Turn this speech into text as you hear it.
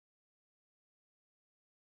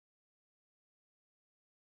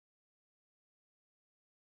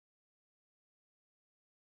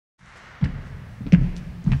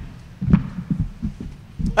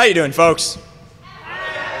How you doing, folks?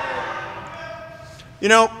 You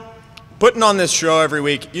know, putting on this show every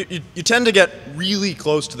week, you tend to get really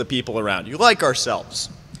close to the people around you, like ourselves.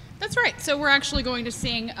 That's right. So we're actually going to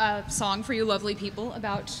sing a song for you lovely people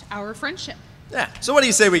about our friendship. Yeah, so what do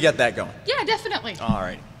you say we get that going? Yeah, definitely. All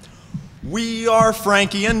right. We are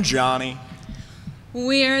Frankie and Johnny.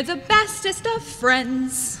 We're the bestest of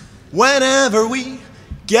friends. Whenever we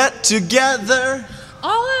get together,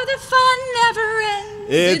 all of the fun never ends.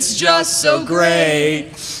 It's just so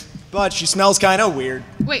great. But she smells kind of weird.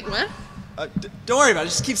 Wait, what? Don't worry about it,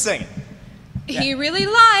 just keep singing. He really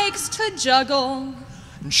likes to juggle.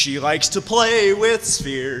 And she likes to play with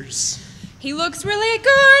spheres. He looks really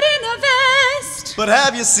good in a vest. But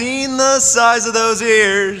have you seen the size of those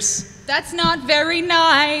ears? That's not very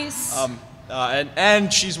nice.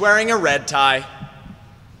 And she's wearing a red tie.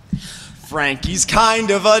 Frankie's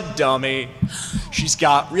kind of a dummy. She's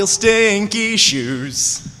got real stinky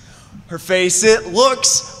shoes. Her face, it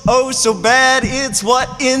looks oh so bad, it's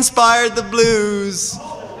what inspired the blues.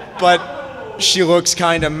 But she looks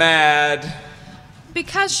kind of mad.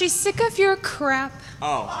 Because she's sick of your crap.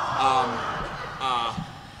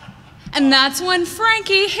 And that's when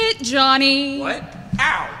Frankie hit Johnny. What?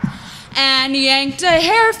 Ow! And yanked a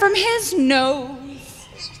hair from his nose.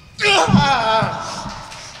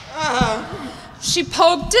 She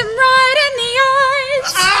poked him right in the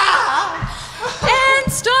eyes.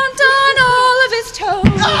 And stomped on all of his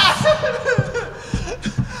toes.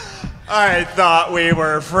 I thought we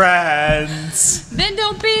were friends. Then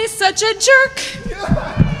don't be such a jerk.